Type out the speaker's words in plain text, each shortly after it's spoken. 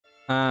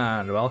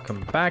And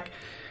welcome back.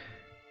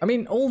 I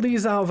mean, all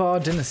these are of our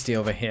dynasty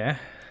over here.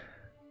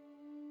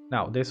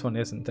 Now, this one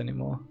isn't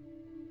anymore.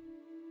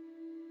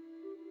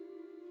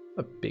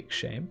 A big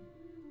shame.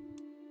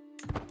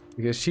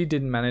 Because she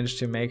didn't manage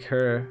to make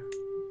her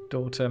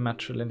daughter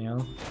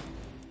matrilineal.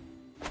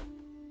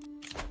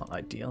 Not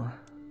ideal.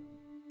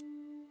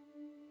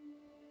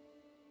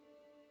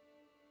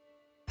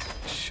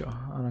 Sure,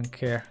 I don't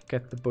care.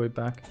 Get the boy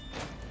back.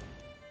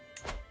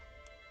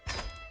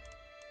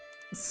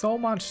 So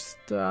much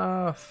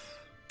stuff.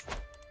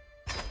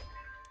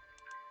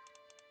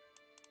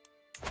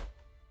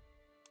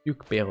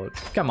 Duke Beirut.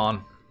 Come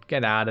on.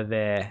 Get out of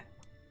there.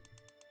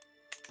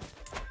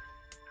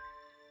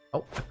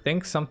 Oh, I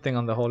think something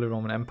on the Holy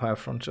Roman Empire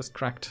front just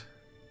cracked.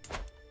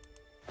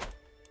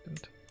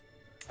 Didn't.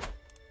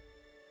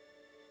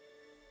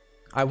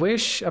 I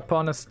wish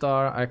upon a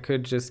star I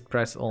could just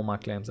press all my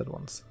claims at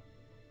once.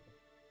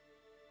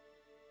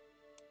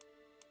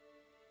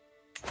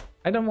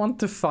 I don't want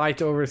to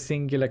fight over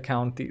singular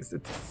counties.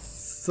 It's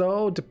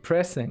so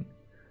depressing.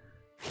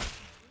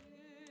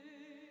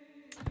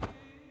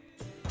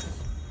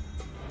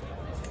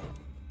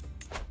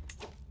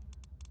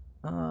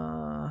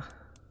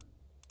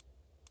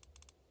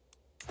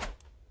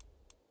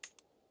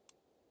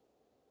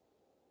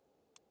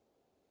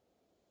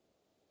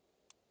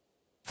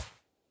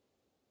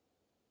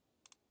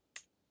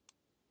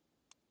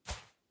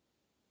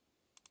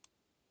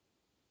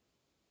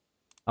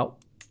 Oh.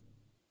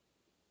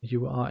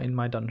 You are in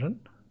my dungeon.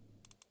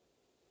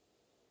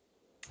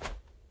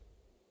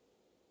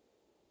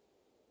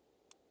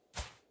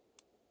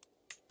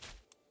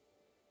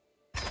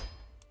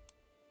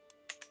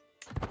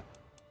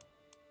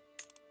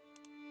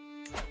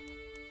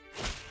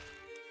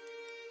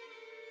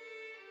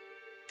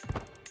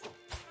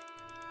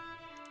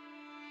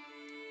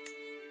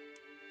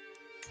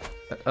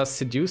 Let us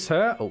seduce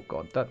her. Oh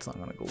god, that's not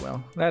gonna go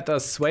well. Let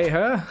us sway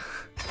her.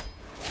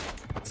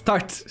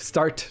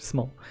 Start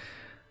small.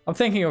 I'm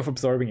thinking of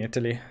absorbing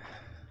Italy.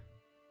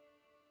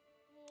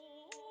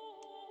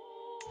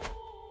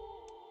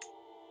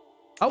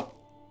 Oh,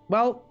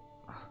 well.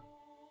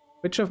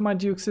 Which of my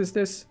dukes is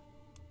this?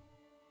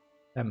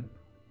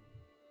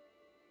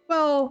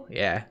 Well,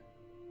 yeah.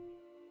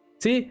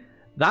 See,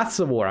 that's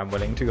a war I'm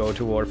willing to go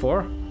to war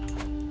for.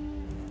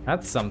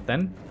 That's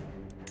something.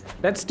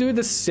 Let's do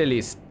the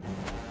silliest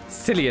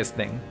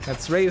thing.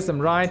 Let's raise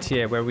them right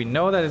here where we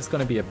know that it's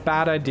going to be a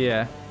bad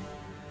idea.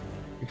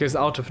 Because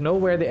out of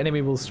nowhere the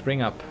enemy will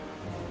spring up.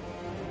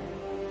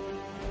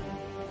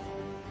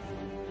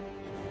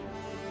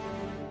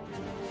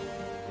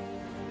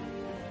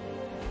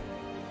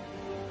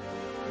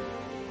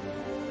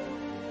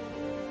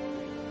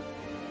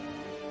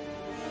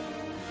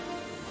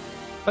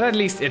 But at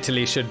least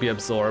Italy should be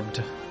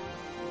absorbed.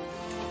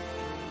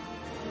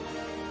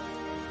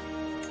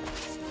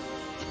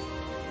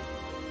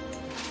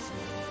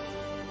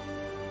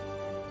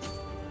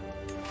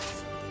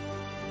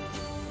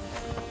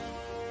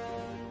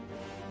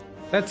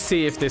 Let's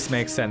see if this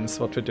makes sense,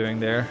 what we're doing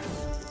there.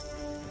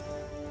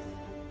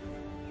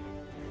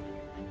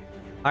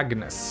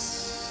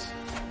 Agnes.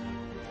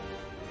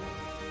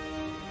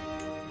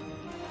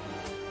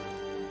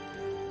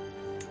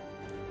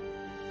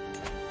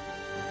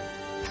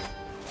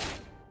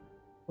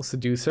 We'll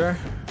seduce her.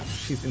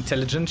 She's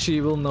intelligent, she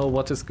will know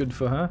what is good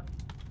for her.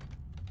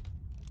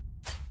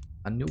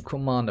 A new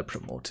commander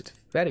promoted.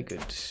 Very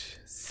good.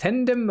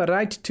 Send him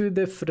right to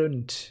the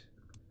front.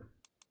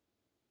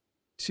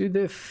 To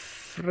the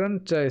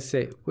front, I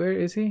say. Where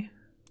is he?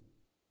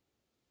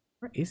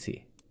 Where is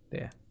he?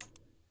 There.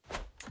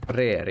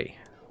 Prairie.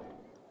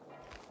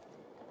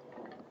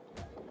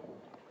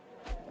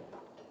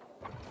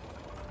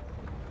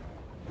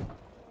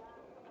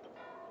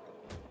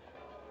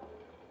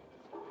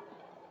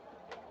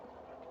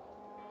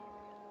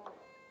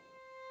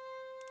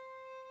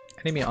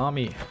 Enemy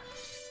army.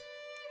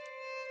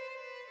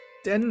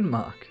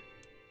 Denmark.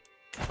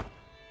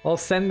 I'll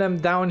send them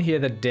down here,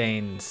 the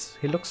Danes.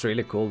 He looks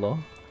really cool though.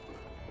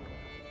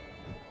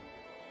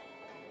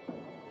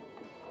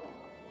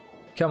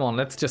 Come on,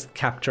 let's just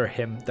capture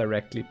him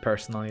directly,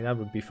 personally. That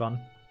would be fun.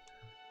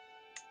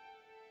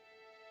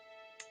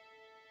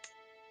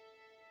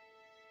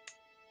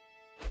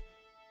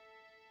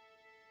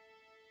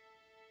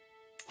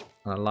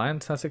 An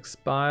alliance has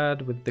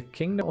expired with the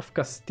Kingdom of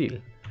Castile.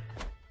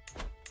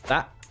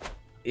 That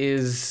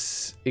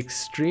is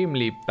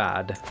extremely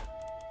bad.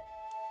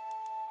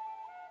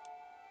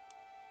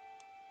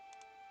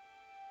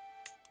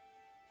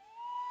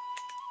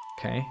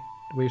 Okay,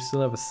 do we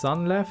still have a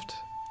son left?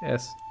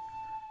 Yes.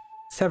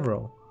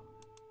 Several.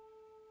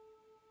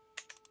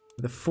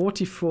 The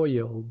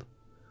 44-year-old.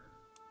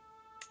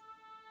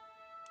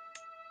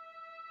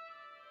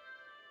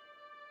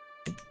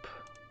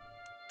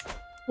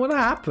 What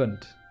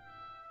happened?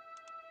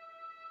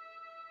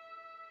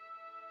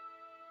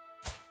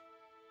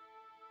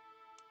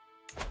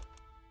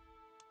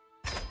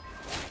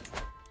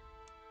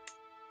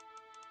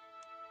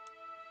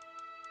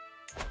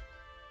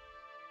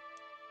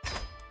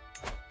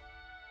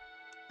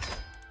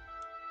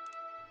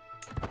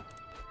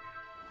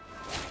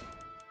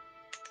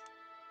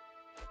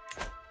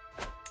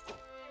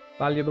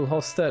 Valuable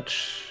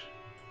hostage.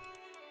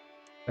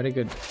 Very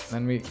good.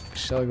 Then we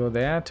shall go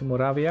there to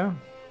Moravia.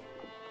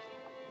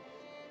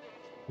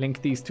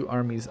 Link these two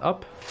armies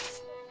up.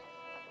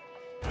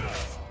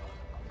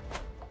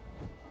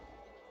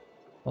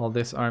 While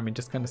this army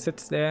just kind of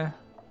sits there,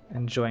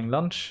 enjoying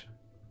lunch.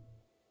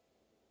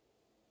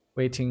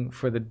 Waiting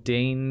for the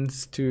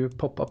Danes to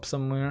pop up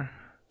somewhere.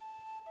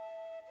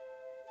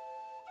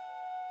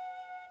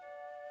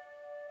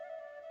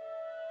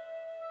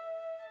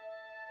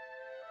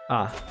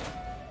 Ah.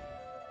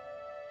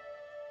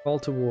 Call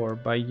to war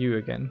by you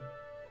again.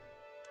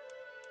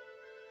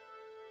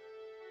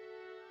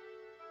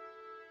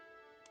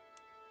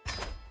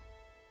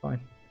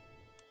 Fine.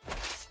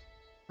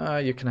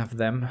 You can have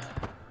them.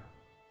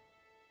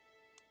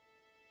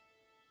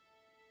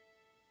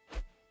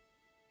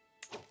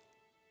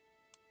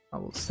 I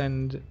will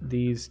send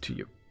these to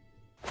you.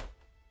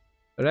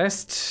 The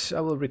rest I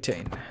will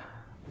retain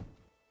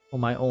for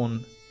my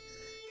own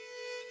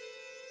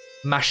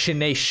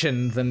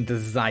machinations and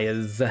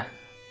desires.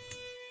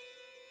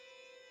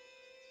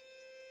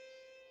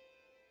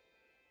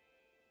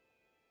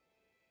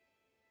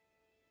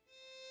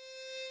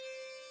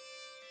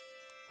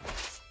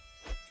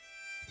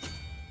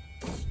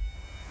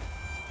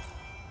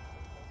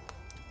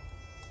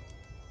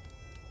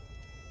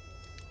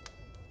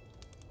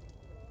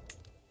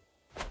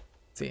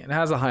 See, it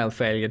has a high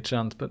failure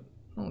chance, but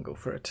I'll go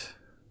for it.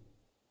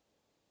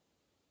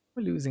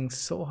 We're losing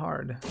so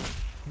hard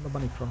on the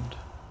money front.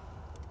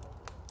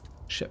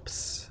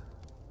 Ships.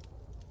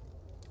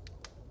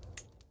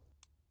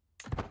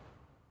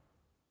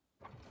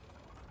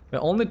 We're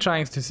only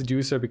trying to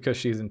seduce her because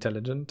she's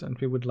intelligent, and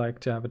we would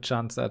like to have a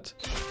chance at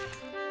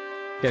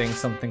getting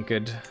something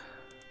good.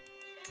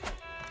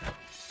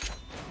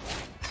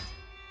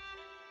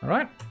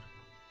 Alright.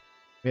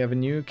 We have a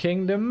new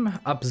kingdom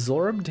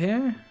absorbed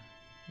here.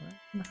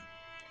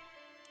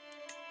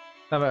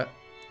 Have a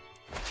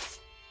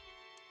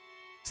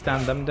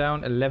stand them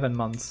down. 11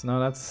 months. No,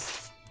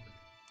 that's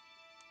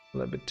a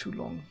little bit too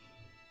long.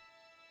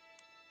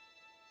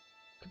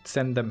 Could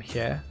send them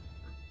here.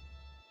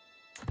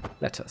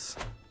 Let us.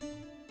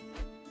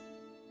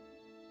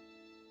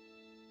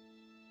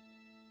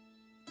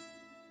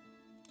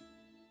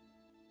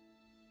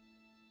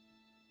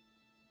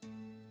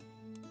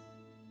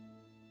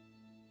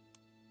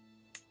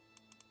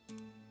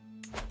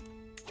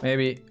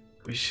 Maybe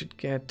we should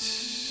get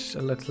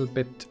a little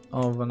bit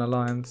of an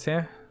alliance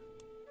here.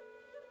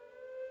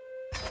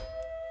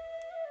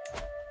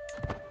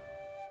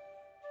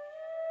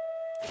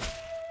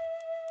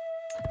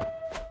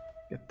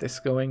 Get this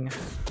going.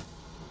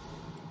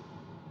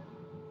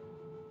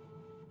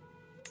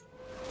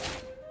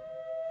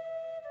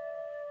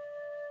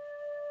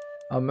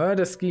 Our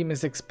murder scheme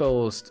is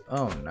exposed.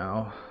 Oh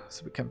no.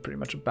 So we can pretty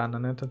much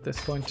abandon it at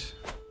this point.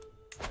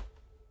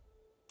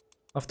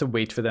 I'll have to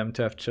wait for them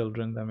to have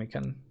children, then we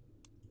can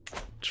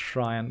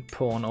try and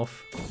pawn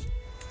off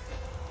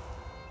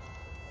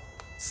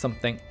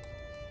something.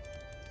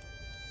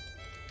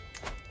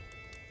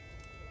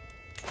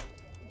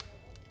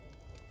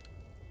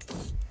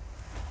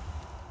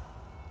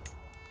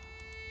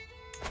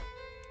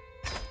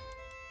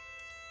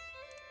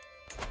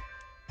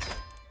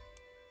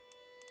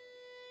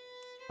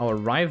 Our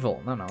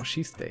rival? No,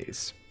 she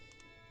stays.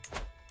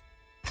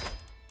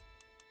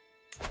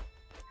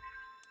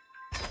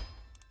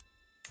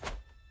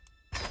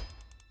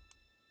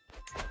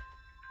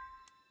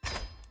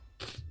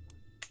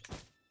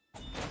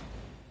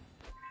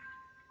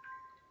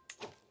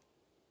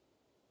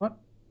 What?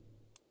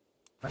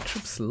 My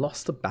troops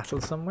lost a battle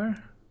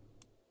somewhere?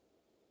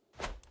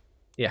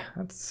 Yeah,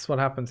 that's what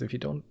happens if you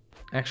don't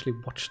actually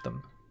watch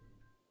them.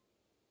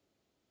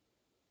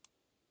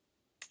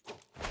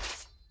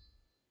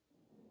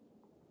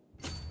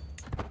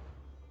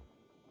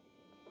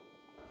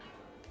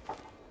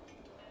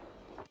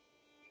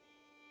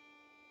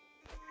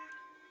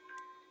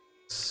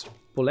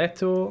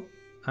 Spoleto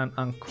and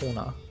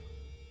Ancona.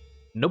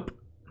 Nope,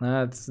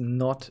 that's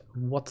not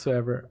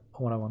whatsoever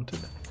what I wanted.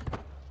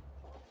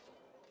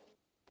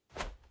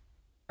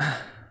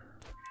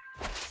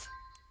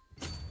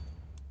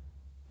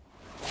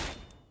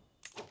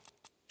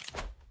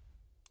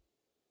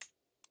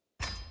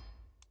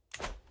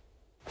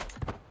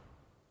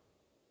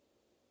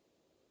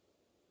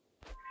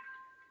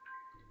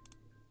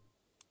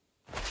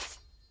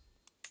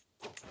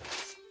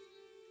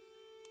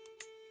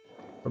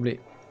 Probably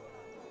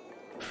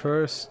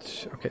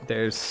first. Okay,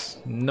 there's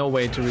no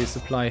way to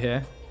resupply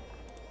here.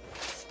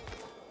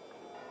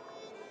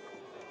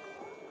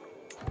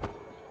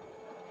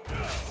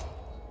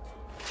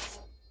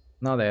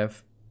 Now they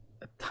have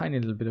a tiny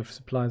little bit of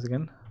supplies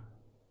again.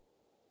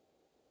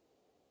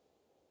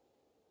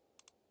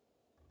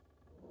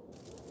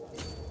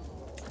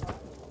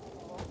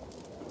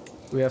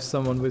 We have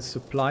someone with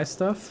supply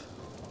stuff.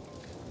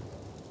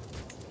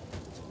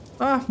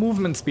 Ah,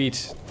 movement speed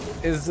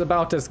is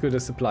about as good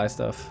as supply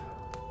stuff.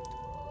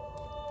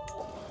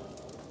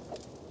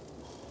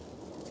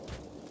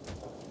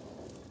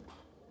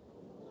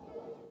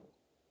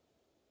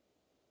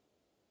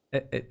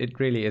 It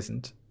really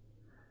isn't.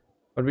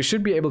 But we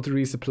should be able to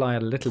resupply a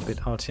little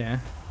bit out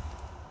here.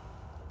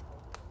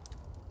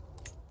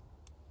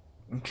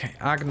 Okay,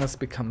 Agnes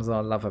becomes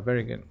our lover.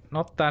 Very good.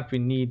 Not that we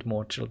need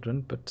more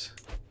children, but...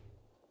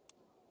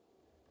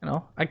 You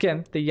know,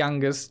 again, the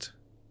youngest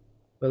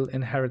will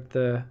inherit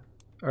the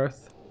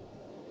earth.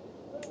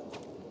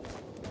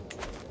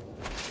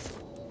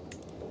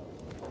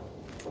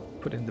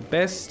 Put in the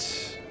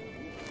best.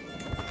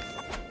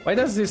 Why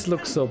does this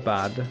look so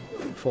bad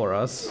for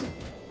us?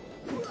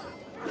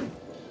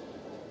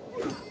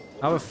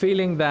 I have a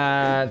feeling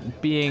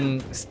that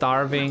being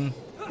starving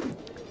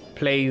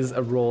plays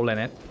a role in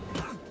it.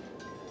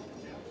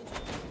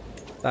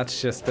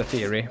 That's just a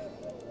theory.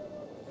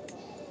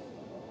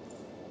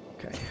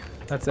 Okay,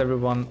 let's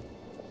everyone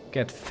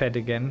get fed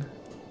again.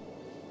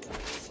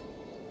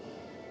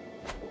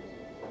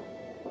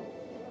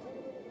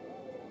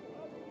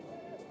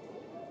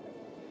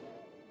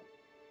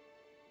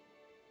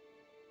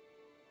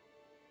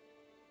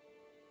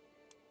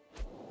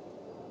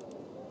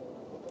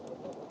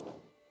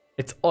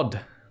 It's odd.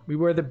 We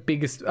were the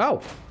biggest...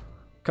 Oh!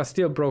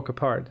 Castile broke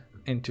apart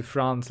into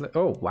France.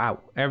 Oh,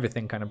 wow.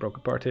 Everything kind of broke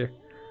apart here.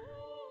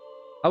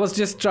 I was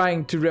just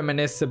trying to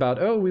reminisce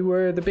about, oh, we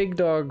were the big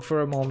dog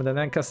for a moment, and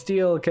then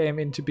Castile came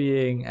into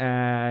being,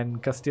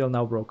 and Castile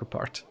now broke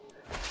apart.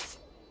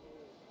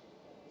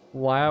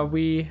 Why are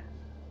we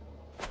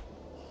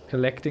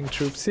collecting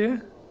troops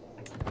here?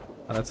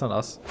 Oh, that's not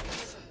us.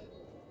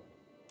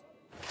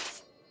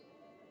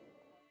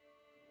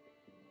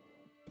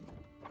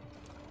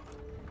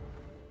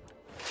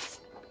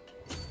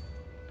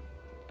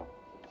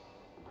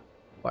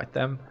 Fight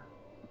them.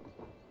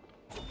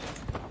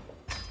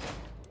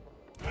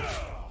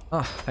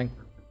 Ah, thank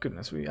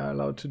goodness we are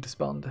allowed to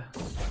disband.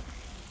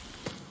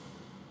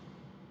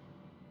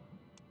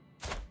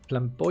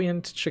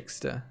 Flamboyant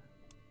trickster.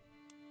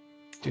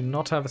 Do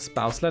not have a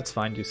spouse. Let's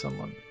find you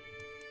someone.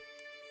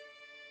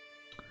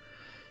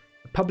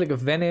 Republic of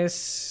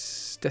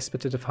Venice.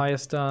 Despotate of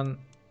Hayastan.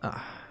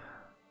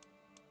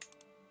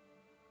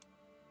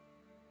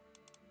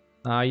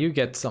 Ah, you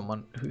get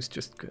someone who's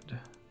just good.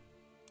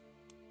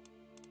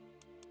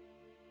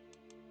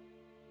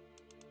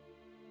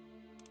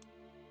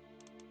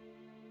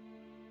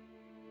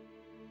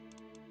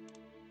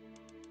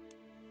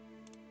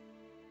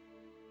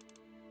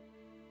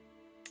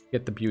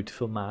 Get the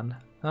beautiful man,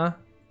 huh?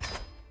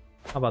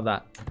 How about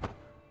that?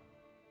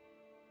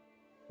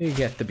 You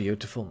get the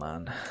beautiful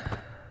man.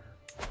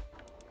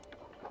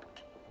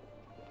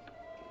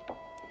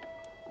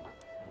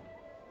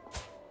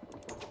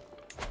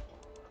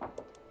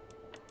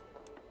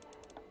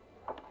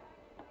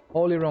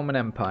 Holy Roman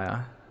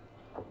Empire.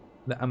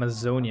 The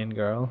Amazonian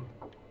girl.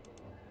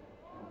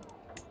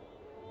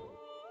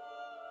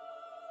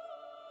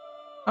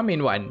 I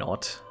mean, why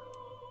not?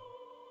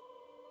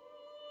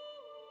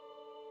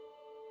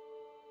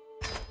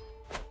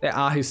 They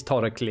are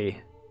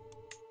historically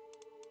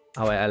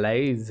our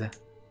allies.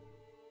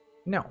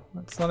 No,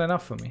 that's not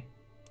enough for me.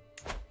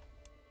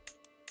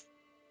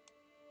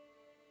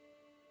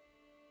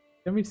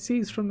 Can we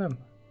seize from them?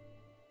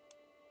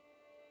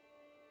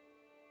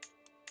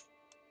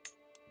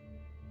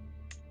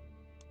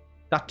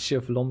 Duchy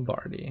of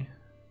Lombardy.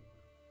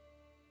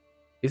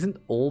 Isn't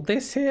all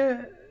this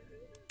here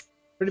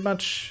pretty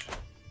much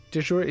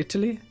de jure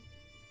Italy?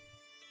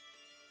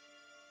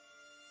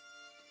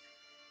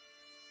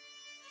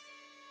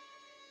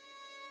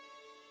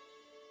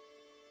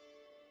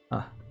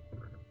 Ah.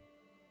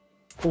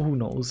 Oh, who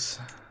knows?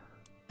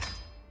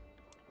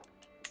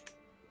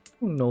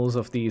 Who knows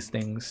of these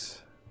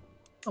things?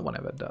 No one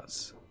ever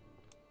does.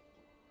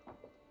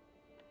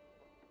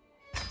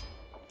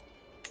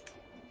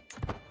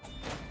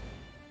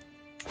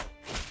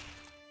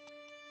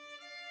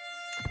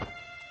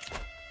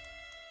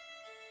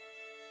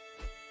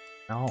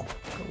 No,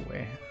 go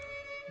away.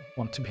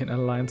 Want to be in an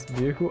alliance with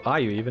you? Who are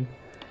you even?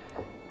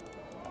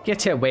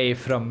 Get away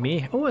from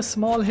me. Oh, a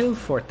small hill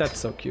fort.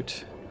 That's so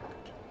cute.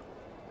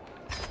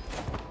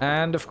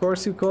 And of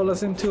course you call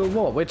us into a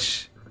war,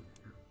 which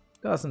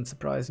doesn't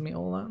surprise me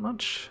all that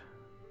much.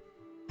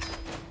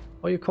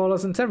 Or you call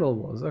us in several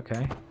wars,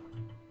 okay.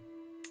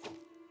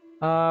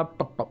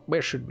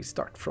 Where should we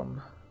start from?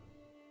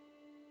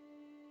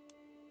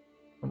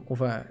 From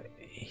over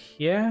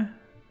here?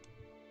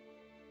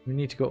 We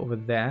need to go over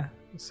there,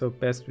 so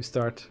best we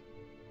start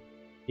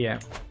here.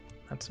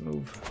 Let's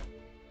move.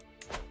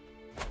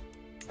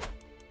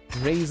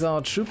 Raise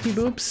our troopy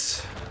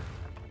boops.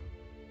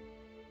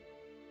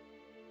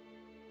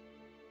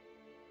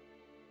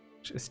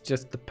 It's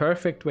just the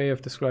perfect way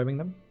of describing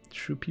them.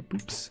 Troopy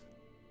boops.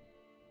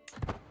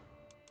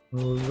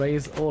 We'll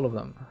raise all of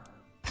them.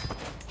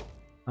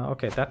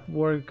 Okay, that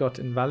war got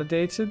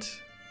invalidated.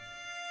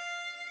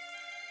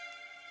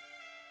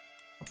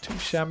 Not too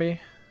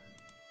shabby.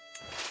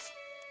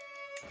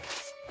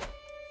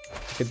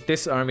 Okay,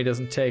 this army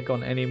doesn't take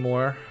on any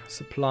more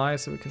supply,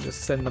 so we can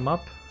just send them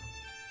up.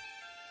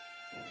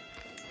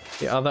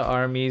 The other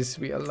armies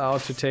we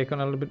allowed to take on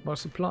a little bit more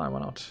supply,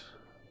 why not?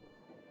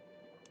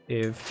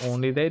 If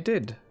only they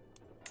did.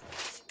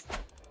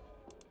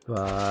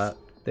 But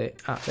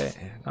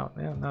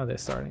now they're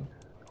starting.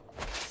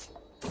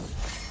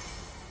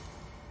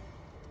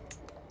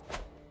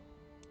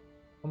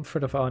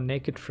 Comfort of our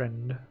naked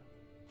friend.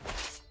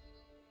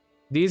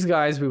 These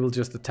guys we will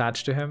just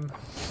attach to him,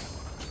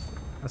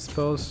 I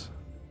suppose.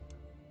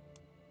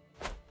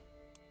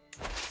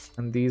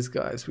 And these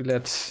guys we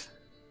let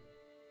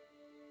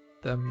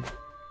them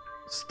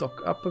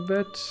stock up a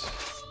bit.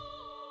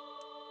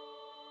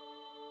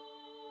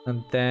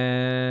 And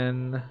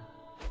then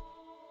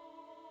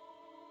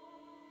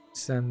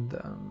send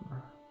them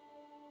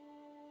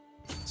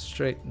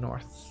straight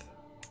north.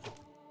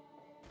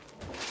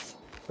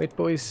 Wait,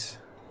 boys.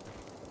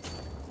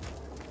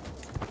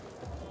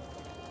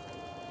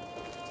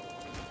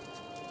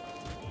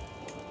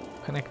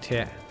 Connect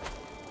here.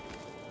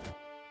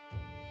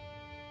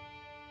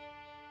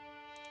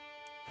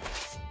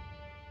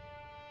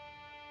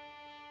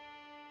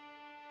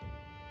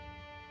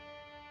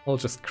 I'll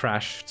just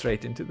crash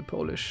straight into the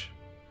Polish.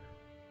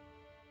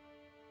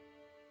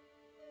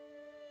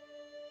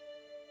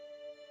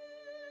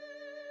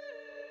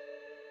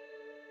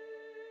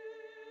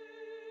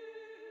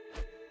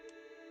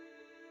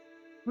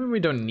 I mean, we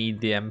don't need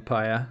the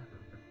Empire.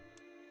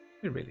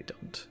 We really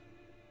don't.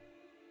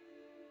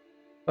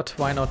 But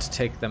why not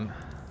take them?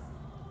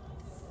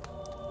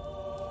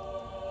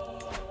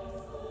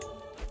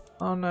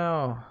 Oh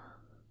no.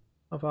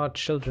 Of our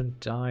children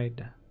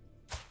died.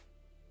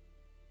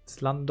 It's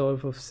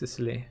Landolf of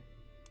Sicily.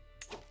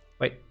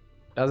 Wait,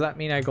 does that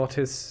mean I got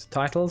his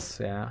titles?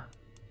 Yeah.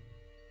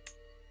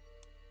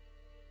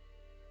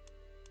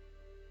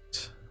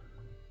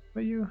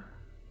 Were you?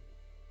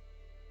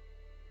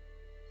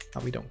 Oh,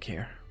 we don't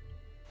care.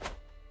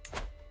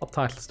 What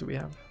titles do we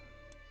have?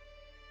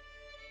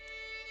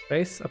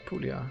 Base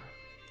Apulia.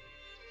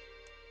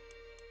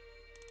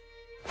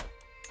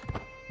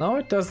 No,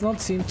 it does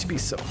not seem to be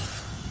so.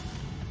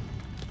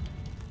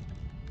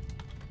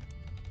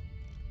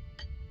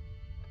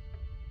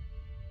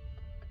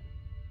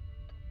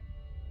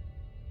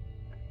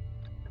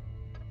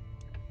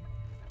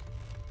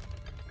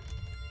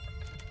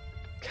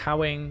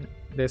 Cowing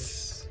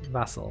this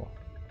vassal.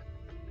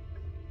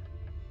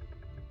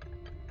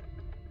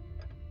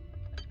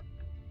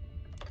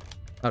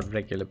 A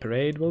regular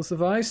parade will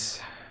suffice.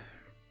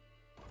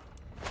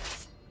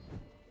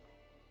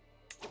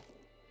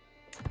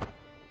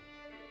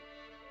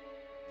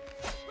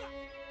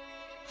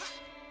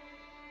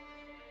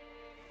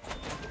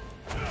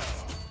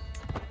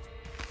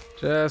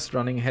 Just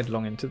running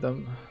headlong into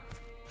them.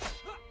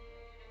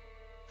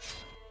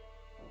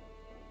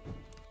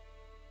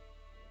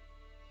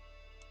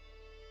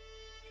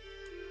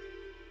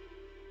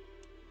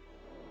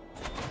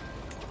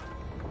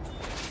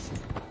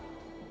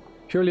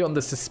 Purely on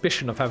the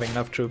suspicion of having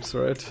enough troops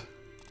for it.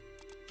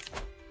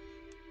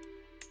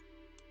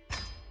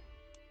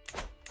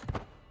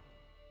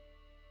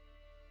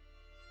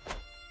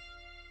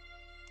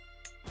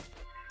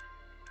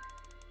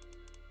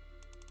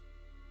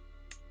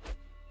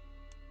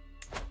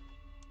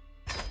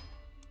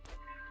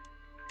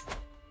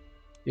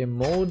 The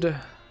mode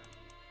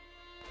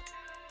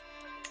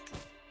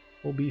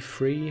will be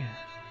free.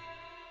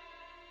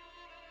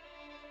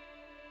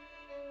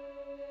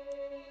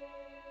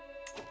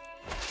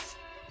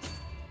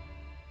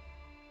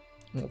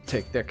 We'll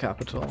take their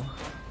capital.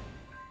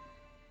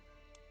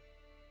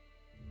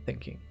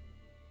 Thinking.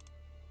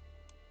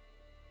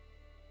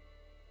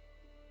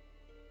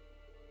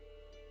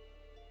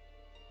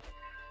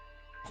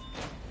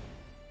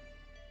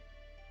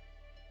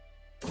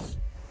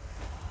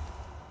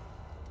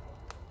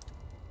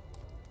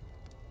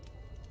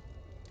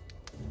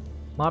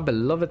 My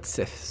beloved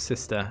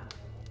sister.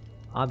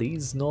 Are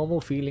these normal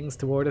feelings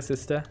toward a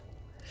sister?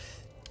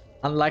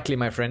 Unlikely,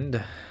 my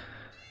friend.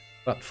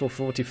 But for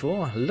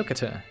 44, look at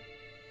her.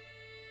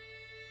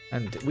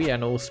 And we are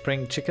no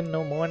spring chicken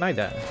no more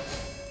neither.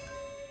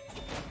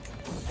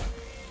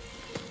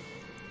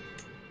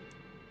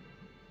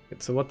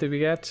 So what did we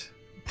get?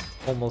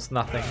 Almost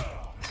nothing.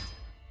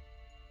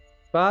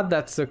 But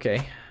that's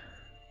okay.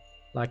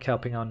 Like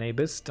helping our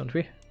neighbors, don't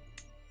we?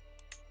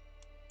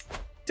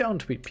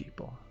 Don't we,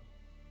 people?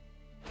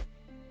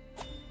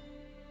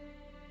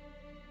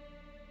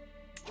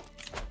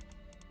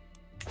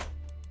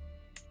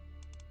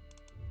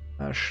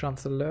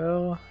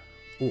 Chancellor.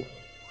 Oh,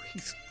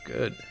 he's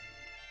good.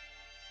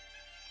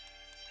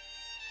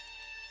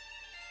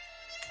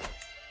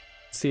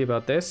 Let's see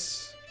about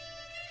this.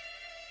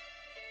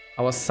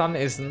 Our son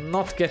is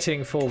not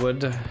getting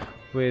forward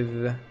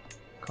with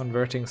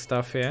converting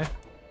stuff here.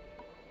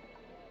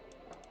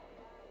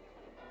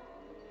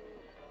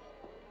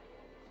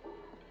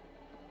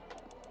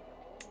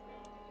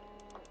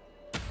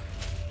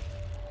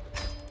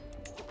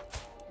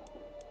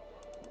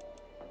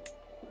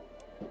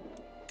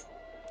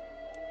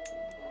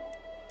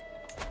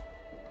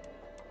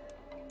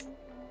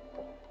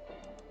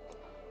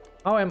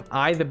 How am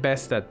I the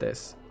best at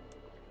this?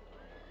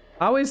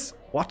 How is...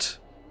 What?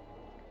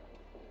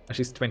 Oh,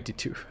 she's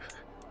 22.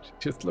 She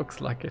just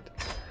looks like it.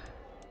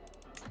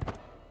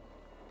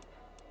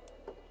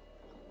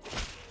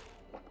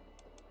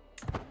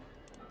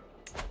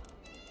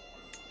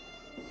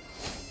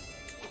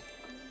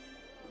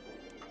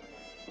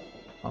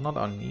 not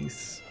our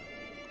niece.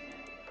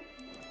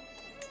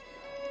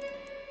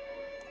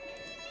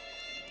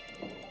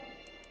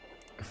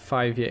 A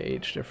 5-year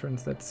age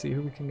difference. Let's see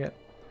who we can get.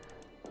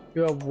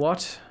 You are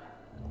what?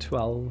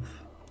 12.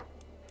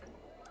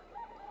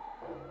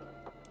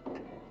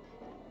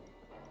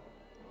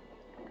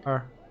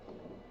 Her.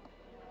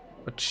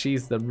 But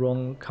she's the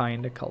wrong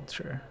kind of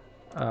culture.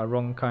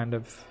 Wrong kind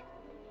of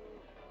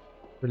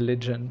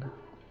religion.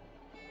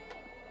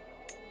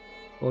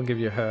 We'll give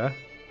you her.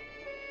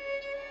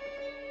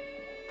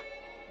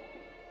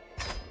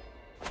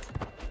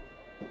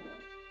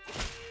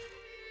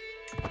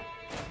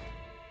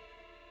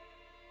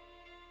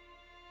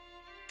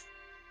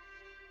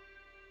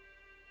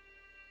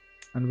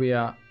 And we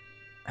are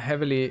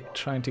heavily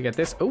trying to get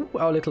this. Oh,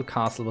 our little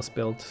castle was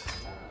built.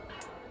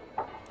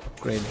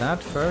 Upgrade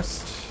that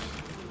first.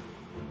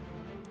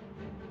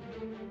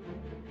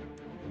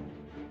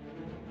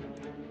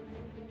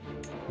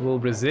 We'll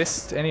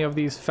resist any of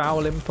these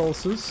foul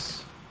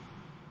impulses.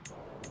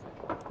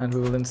 And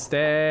we will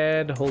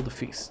instead hold the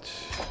feast.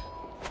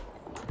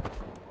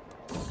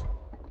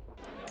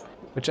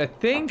 Which I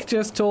think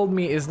just told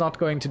me is not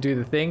going to do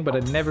the thing, but I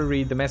never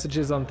read the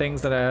messages on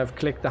things that I have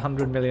clicked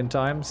 100 million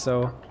times,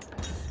 so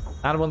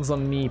that one's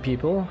on me,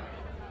 people.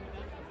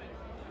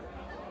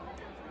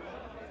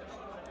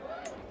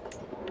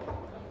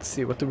 Let's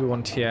see, what do we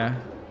want here?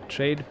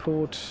 Trade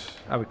port.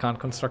 Ah, we can't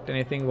construct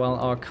anything while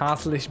our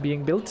castle is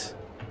being built.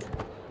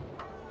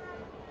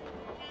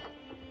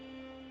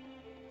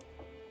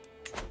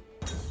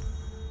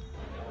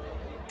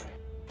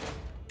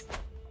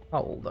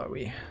 How old are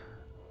we?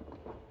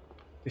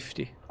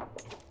 50.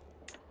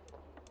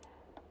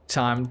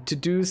 Time to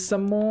do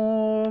some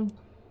more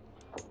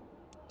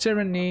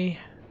tyranny.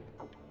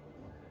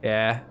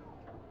 Yeah,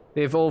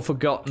 they've all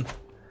forgotten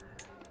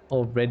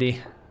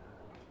already.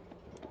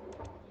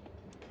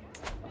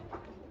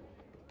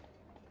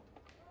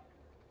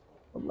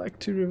 I'd like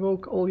to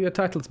revoke all your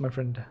titles, my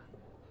friend.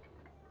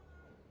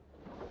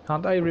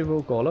 Can't I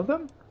revoke all of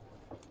them?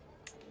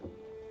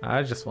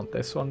 I just want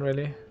this one,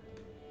 really.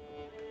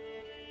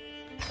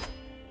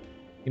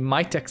 He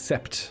might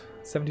accept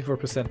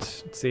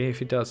 74%. Let's see if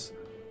he does.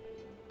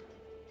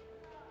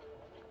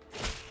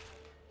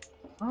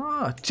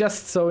 Ah,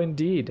 just so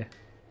indeed.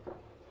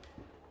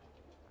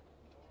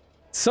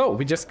 So,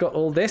 we just got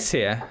all this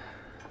here.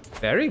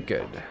 Very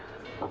good.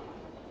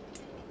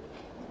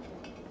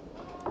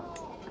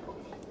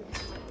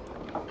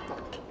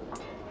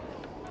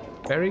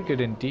 Very good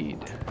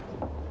indeed.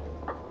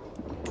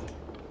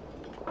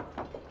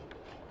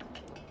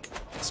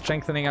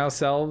 Strengthening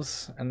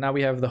ourselves, and now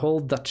we have the whole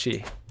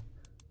duchy.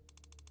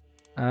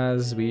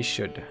 As we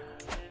should.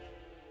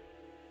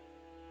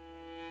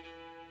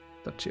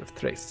 Duchy of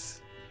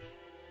Thrace.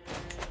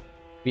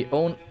 We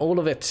own all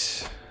of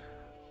it.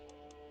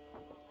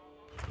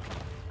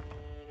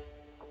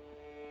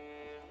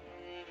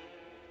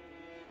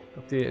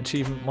 Got the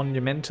achievement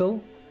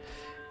monumental.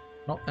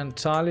 Not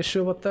entirely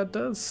sure what that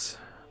does,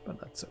 but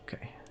that's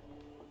okay.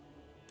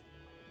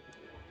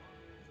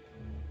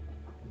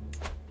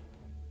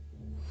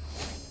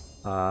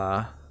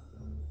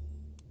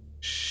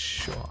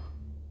 Sure.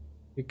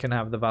 You can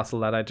have the vassal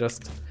that I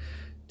just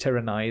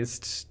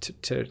tyrannized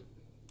to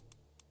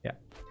yeah.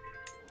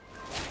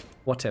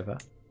 Whatever.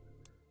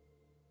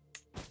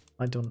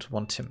 I don't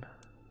want him.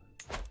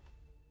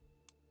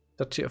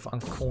 Duchy of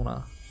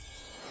Ancona.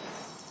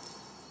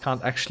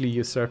 Can't actually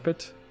usurp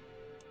it.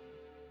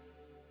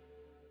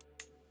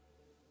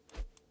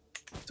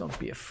 Don't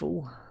be a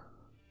fool.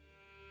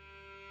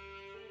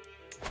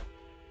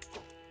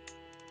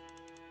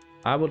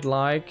 I would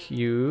like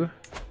you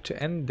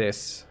to end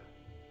this.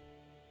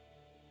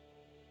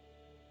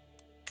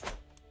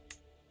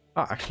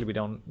 Oh, actually we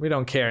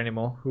don't care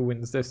anymore who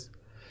wins this.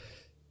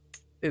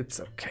 It's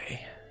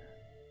okay.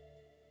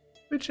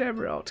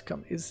 Whichever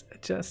outcome is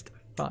just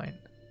fine.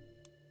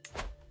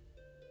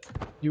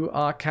 You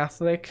are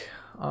Catholic,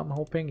 I'm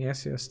hoping.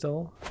 Yes, you're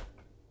still.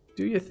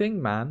 Do your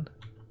thing, man.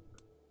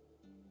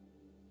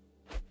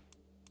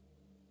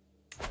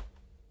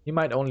 He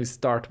might only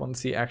start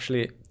once he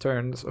actually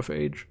turns of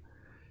age.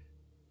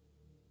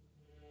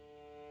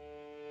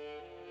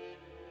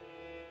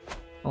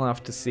 I'll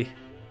have to see.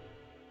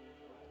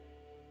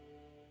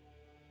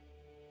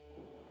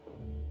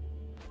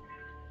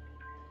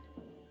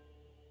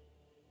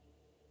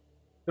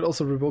 Could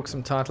also revoke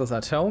some titles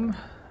at home,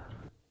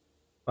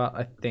 but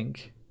I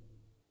think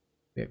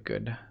we're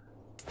good.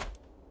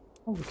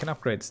 Oh, we can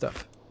upgrade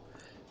stuff.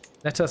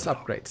 Let us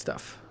upgrade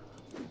stuff.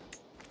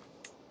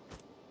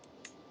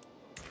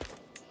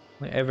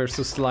 We're ever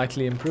so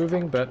slightly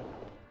improving, but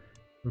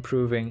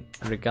improving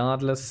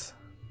regardless,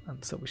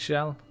 and so we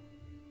shall.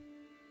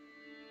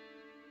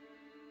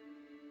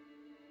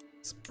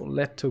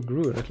 Spoleto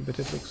grew a little bit,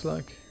 it looks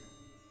like.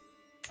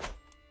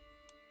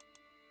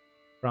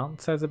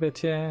 France has a bit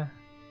here.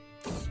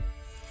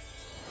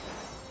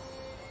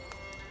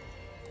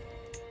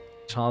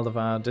 Child of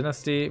our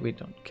dynasty, we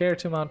don't care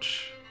too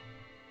much.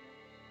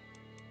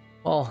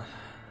 Well,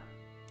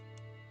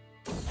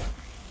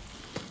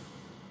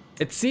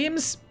 it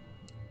seems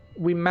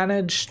we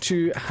managed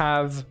to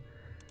have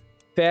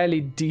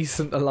fairly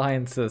decent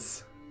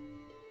alliances.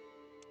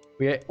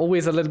 We are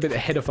always a little bit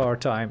ahead of our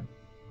time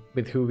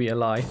with who we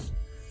ally.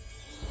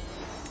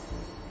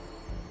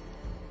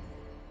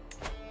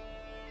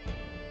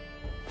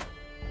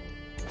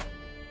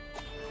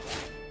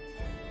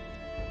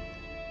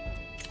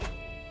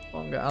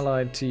 Longer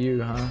allied to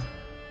you, huh?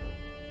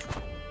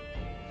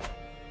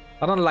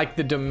 I don't like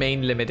the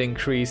domain limit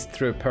increased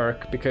through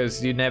perk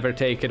because you never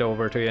take it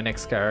over to your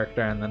next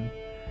character and then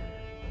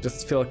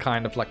just feel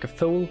kind of like a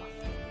fool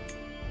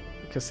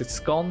because it's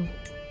gone.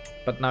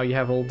 But now you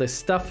have all this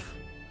stuff.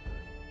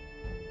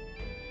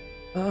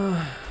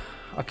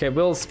 Okay,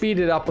 we'll speed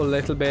it up a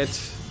little bit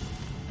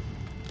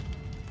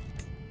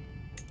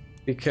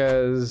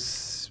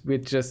because we're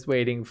just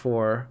waiting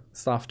for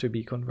stuff to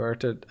be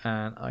converted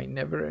and I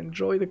never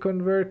enjoy the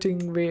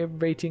converting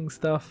waiting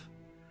stuff.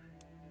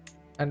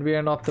 And we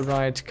are not the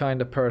right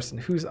kind of person.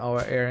 Who's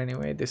our heir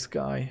anyway? This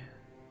guy.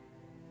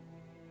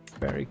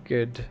 Very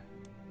good.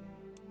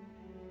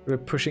 We're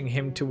pushing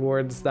him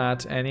towards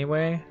that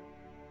anyway.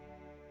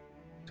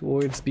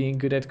 Towards being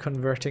good at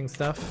converting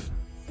stuff.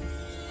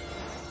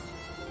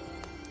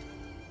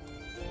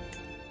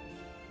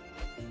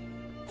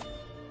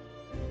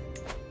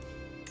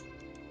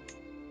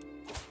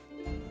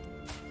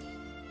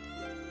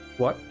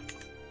 What?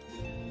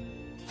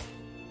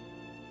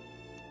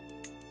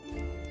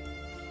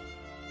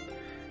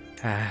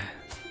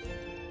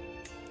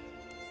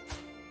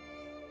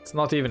 It's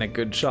not even a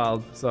good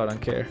child, so I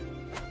don't care.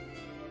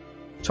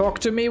 Talk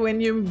to me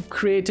when you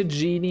create a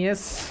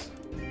genius.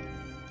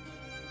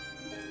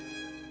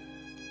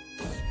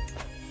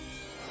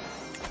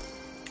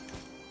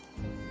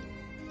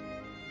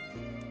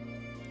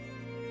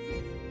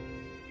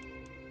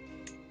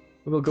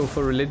 We will go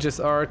for religious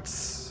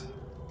arts.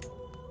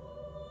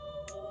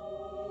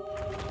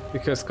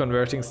 Because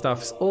converting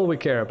stuff is all we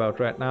care about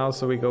right now,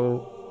 so we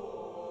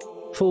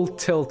go full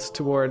tilt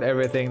toward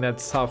everything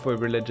that's halfway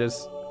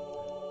religious.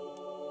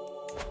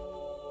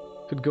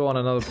 Could go on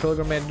another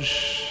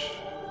pilgrimage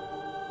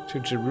to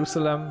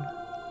Jerusalem.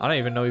 I don't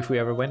even know if we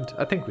ever went.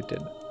 I think we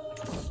did.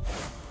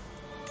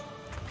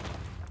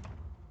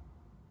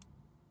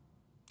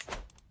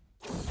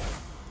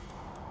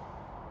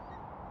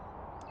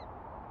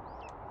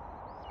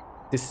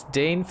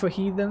 Disdain for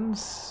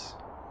heathens?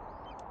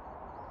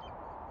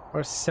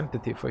 Or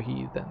sympathy for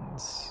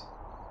heathens?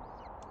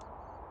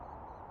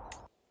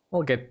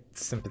 We'll get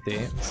sympathy.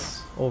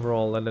 It's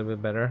overall a little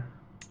bit better.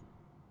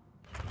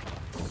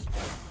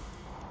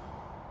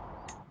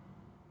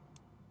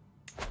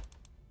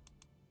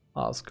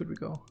 How else could we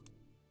go?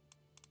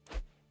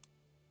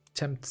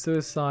 Attempt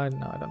suicide?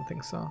 No, I don't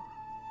think so.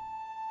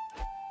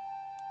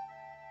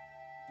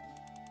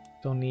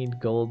 Don't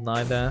need gold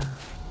neither.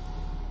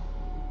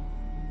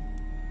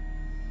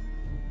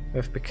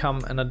 We've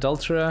become an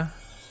adulterer.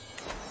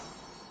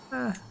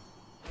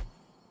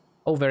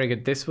 Oh, very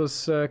good. This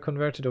was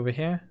converted over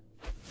here.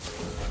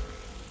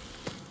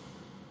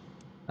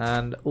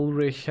 And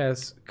Ulrich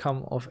has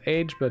come of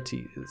age, but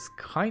he is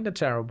kind of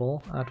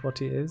terrible at what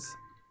he is.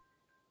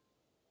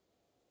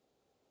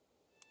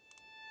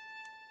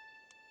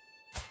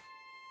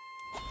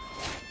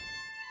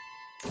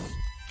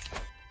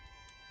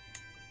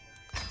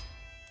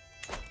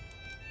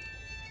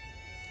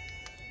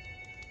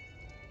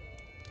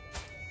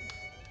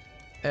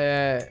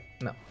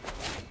 No,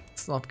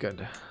 it's not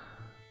good.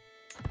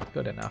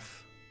 Good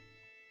enough.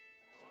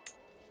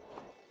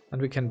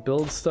 And we can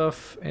build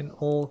stuff in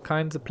all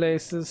kinds of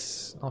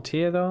places. Not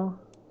here though.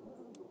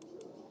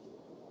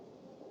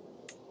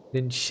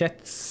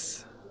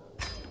 Linchettes.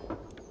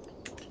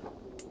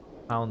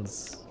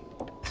 Sounds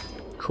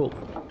cool.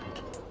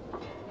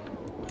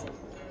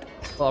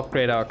 We'll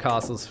upgrade our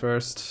castles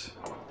first.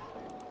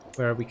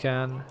 Where we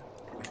can.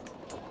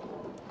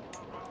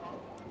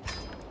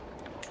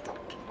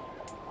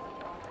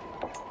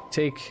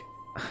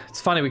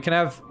 It's funny, we can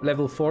have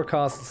level 4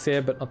 castles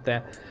here, but not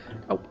there.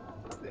 Oh,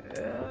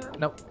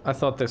 no, I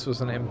thought this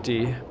was an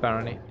empty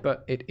barony,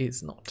 but it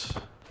is not.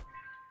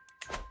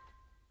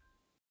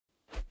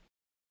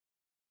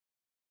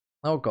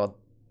 Oh god.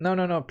 No,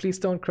 no, no, please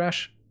don't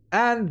crash.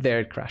 And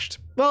there it crashed.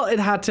 Well, it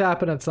had to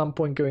happen at some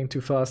point. Going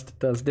too fast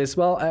does this.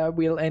 Well,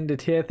 we'll end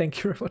it here. Thank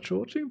you very much for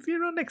watching. See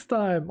you around next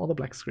time on the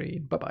black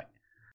screen. Bye-bye.